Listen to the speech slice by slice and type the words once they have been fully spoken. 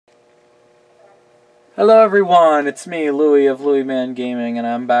Hello everyone, it's me, Louie of Louie Man Gaming, and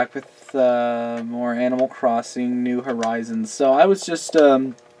I'm back with more Animal Crossing New Horizons. So I was just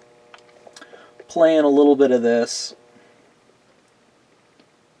playing a little bit of this,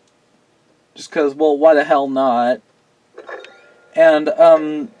 just because, well, why the hell not?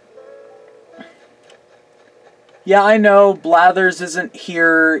 And yeah, I know Blathers isn't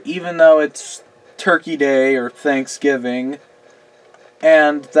here, even though it's Turkey Day or Thanksgiving,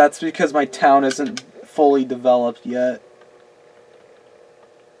 and that's because my town isn't fully developed yet.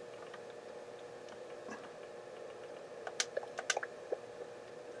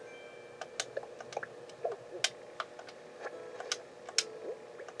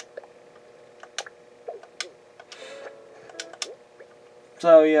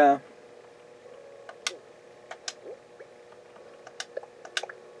 So yeah.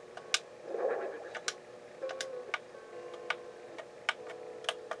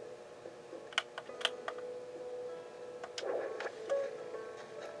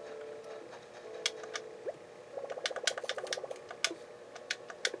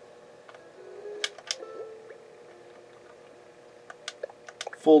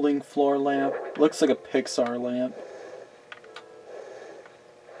 Folding floor lamp. Looks like a Pixar lamp.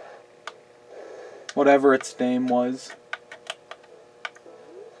 Whatever its name was.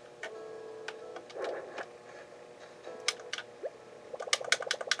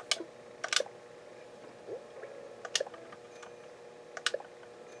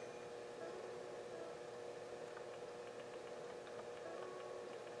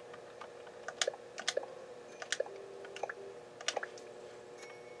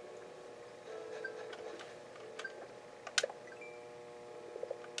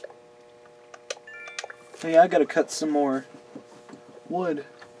 Hey, I gotta cut some more wood.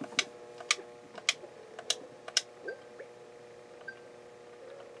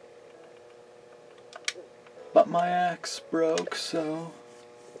 But my axe broke, so...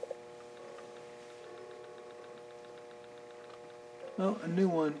 Oh, a new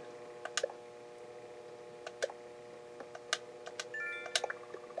one.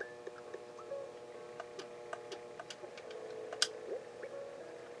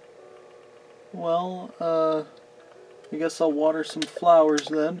 Well, I guess I'll water some flowers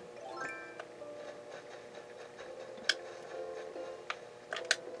then.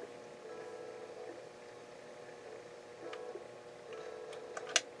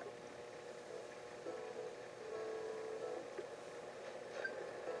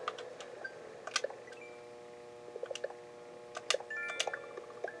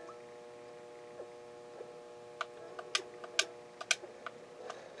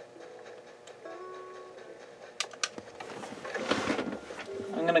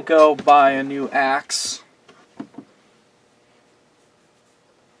 I'm gonna go buy a new axe.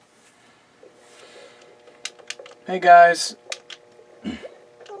 Hey guys.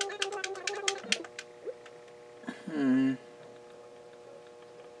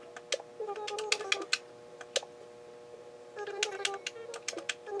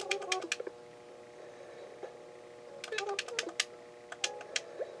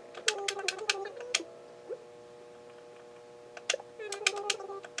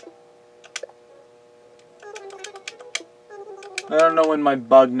 I don't know when my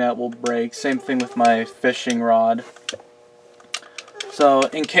bug net will break. Same thing with my fishing rod. So,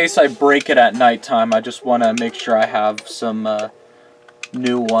 in case I break it at nighttime, I just want to make sure I have some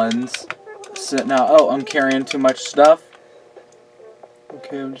new ones. So now, oh, I'm carrying too much stuff.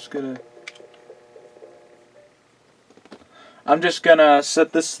 Okay, I'm just gonna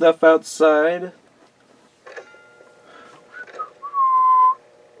set this stuff outside.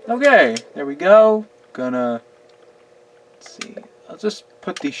 Okay, there we go. Let's see. I'll just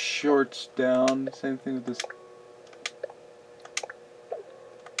put these shorts down. Same thing with this.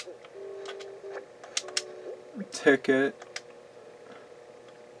 Ticket.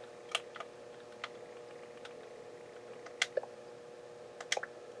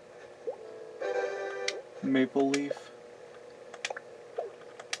 Maple leaf.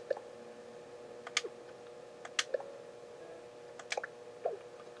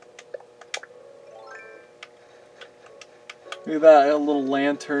 Look at that, a little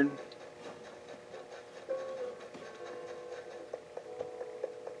lantern.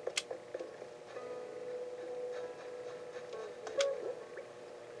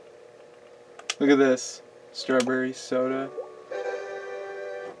 Look at this. Strawberry soda.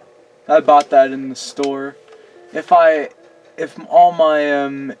 I bought that in the store. If all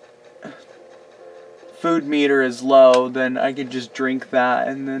my food meter is low, then I could just drink that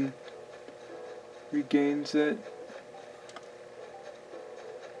and then regains it.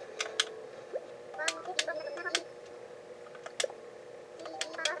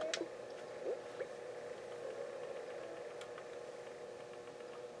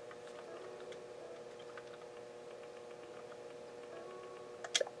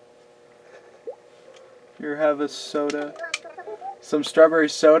 Here, have a soda. Some strawberry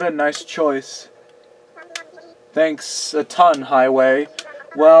soda, nice choice. Thanks a ton, Highway.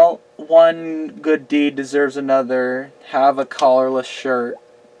 Well, one good deed deserves another. Have a collarless shirt.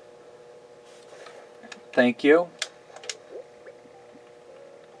 Thank you.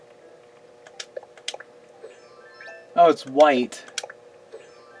 Oh, it's white.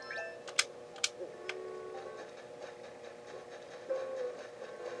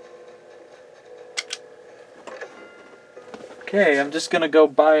 Okay, I'm just gonna go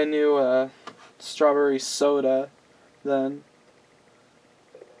buy a new strawberry soda then.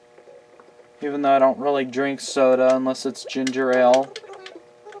 Even though I don't really drink soda unless it's ginger ale.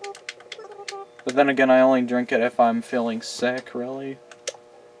 But then again, I only drink it if I'm feeling sick, really.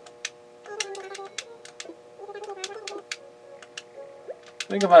 I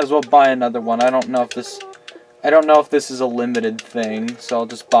think I might as well buy another one. I don't know if this is a limited thing, so I'll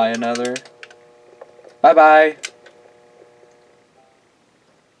just buy another. Bye-bye.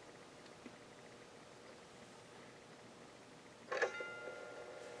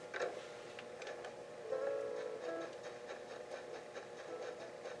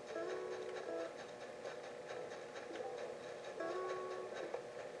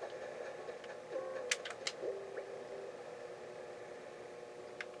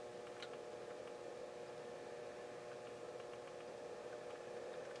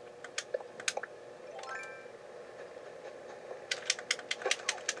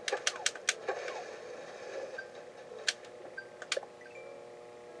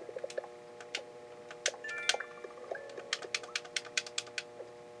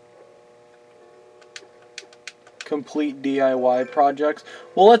 Complete DIY projects.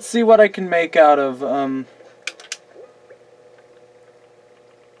 Well, let's see what I can make out of,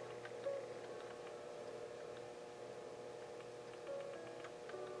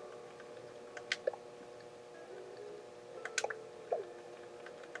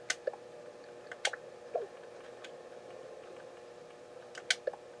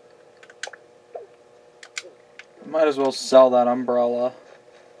 might as well sell that umbrella.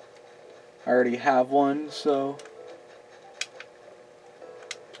 I already have one, so...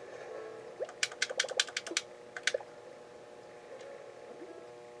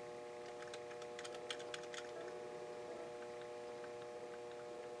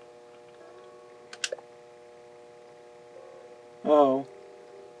 Oh.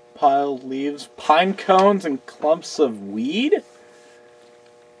 Piled leaves, pine cones, and clumps of weed?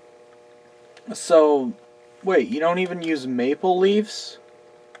 So, wait, you don't even use maple leaves?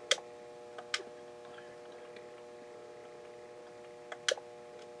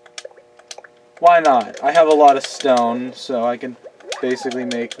 Why not? I have a lot of stone, so I can basically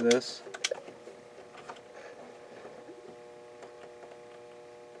make this.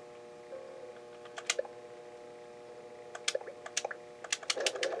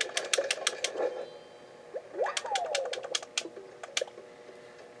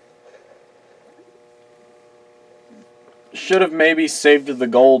 Should have maybe saved the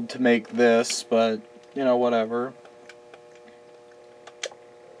gold to make this, but, you know, whatever.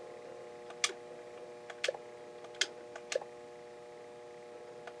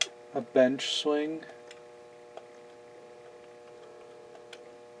 A bench swing.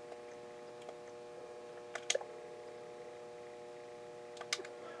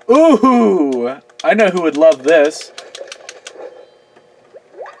 Ooh! I know who would love this.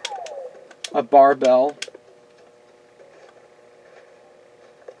 A barbell.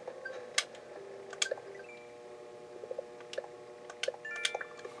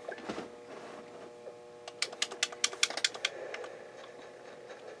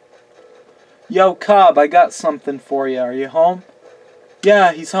 Yo, Cobb, I got something for you. Are you home?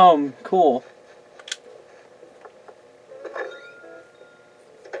 Yeah, he's home. Cool.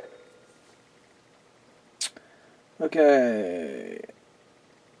 Okay.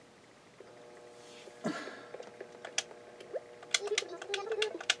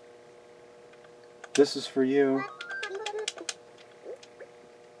 This is for you.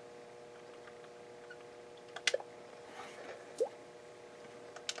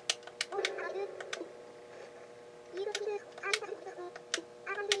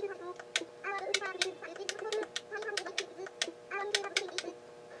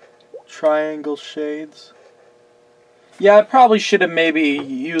 Triangle shades. Yeah, I probably should have maybe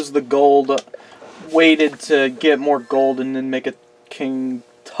used the gold, waited to get more gold and then make a King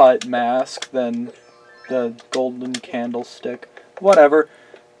Tut mask than the golden candlestick. Whatever.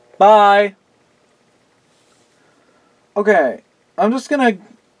 Bye. Okay, I'm just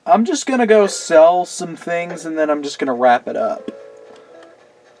gonna go sell some things and then I'm just gonna wrap it up.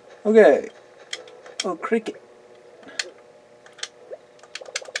 Okay. Oh, cricket.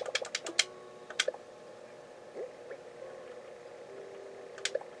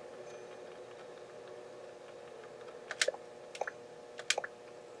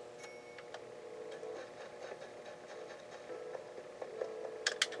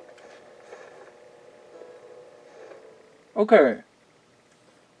 Okay.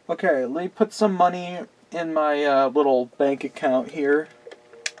 Okay, let me put some money in my little bank account here.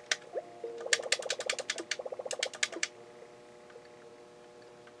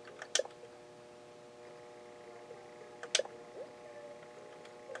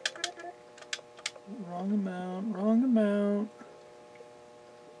 Wrong amount, wrong amount.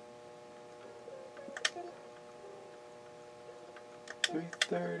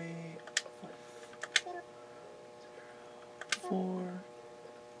 $330.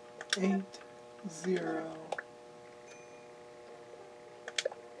 480.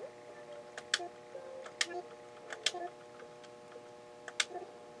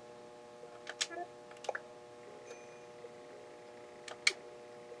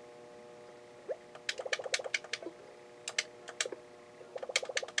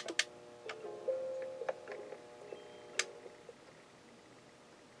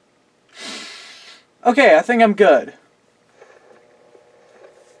 Okay, I think I'm good.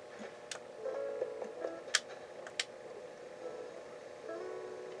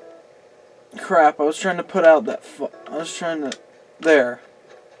 Crap, I was trying to put out that there.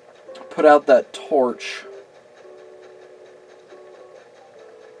 Put out that torch.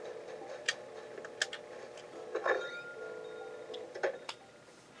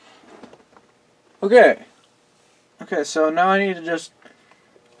 Okay. Okay, so now I need to just...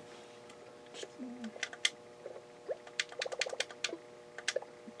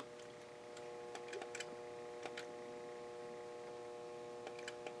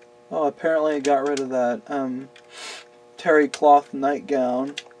 Oh, apparently I got rid of that, terry cloth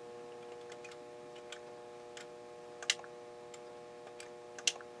nightgown.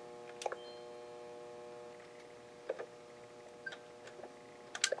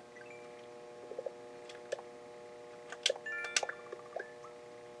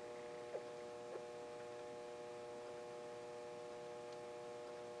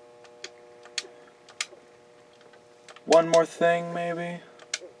 One more thing, maybe?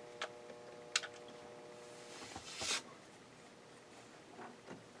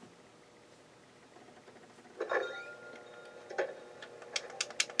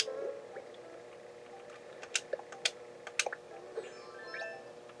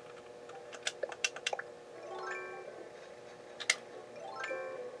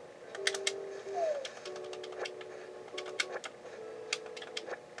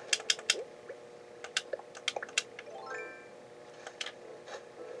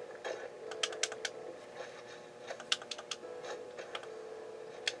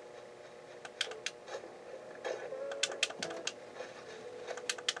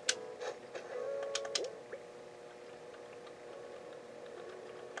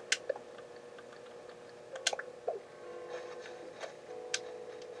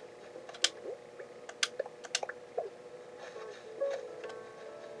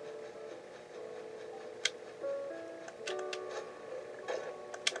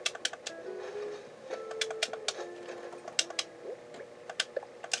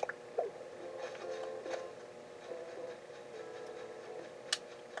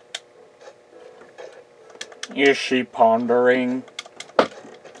 Is she pondering?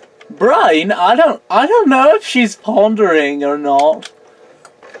 Brian, I don't know if she's pondering or not.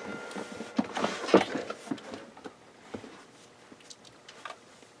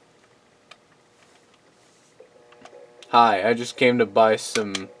 Hi, I just came to buy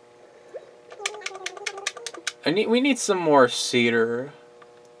some... we need some more cedar.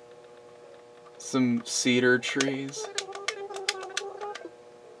 Some cedar trees.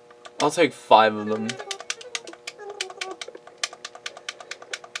 I'll take 5 of them.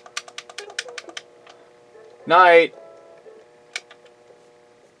 Night!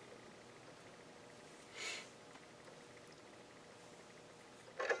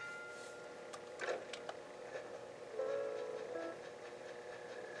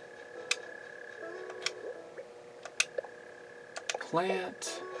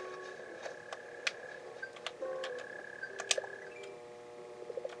 Plant.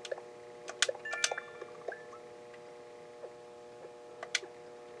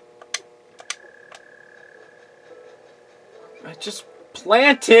 I just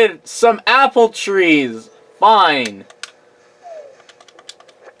planted some apple trees. Fine.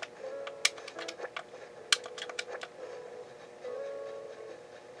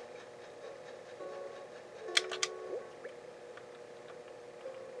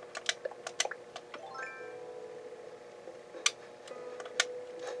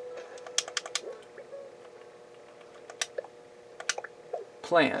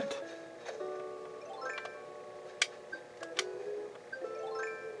 plant.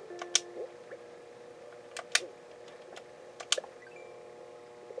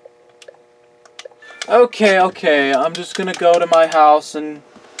 Okay, I'm just gonna go to my house and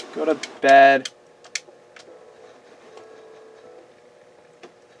go to bed.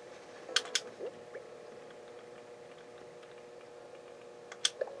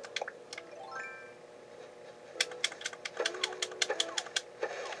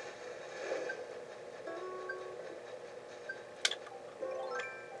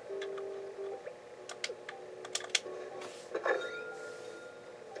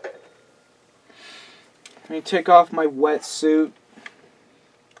 Let me take off my wetsuit.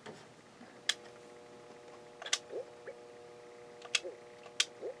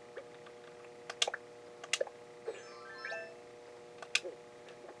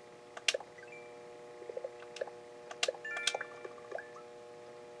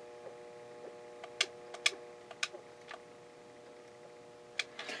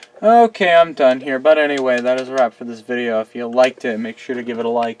 Okay, I'm done here. But anyway, that is a wrap for this video. If you liked it, make sure to give it a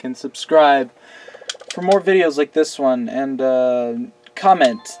like and subscribe for more videos like this one. And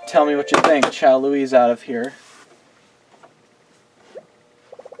comment. Tell me what you think. Ciao, Louie's out of here.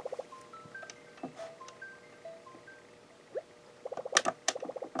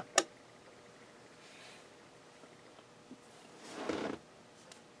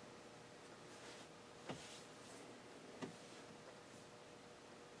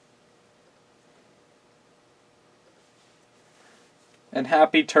 And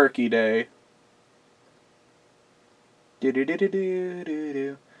happy Turkey Day. Okay,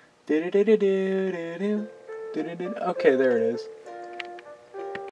 there it is.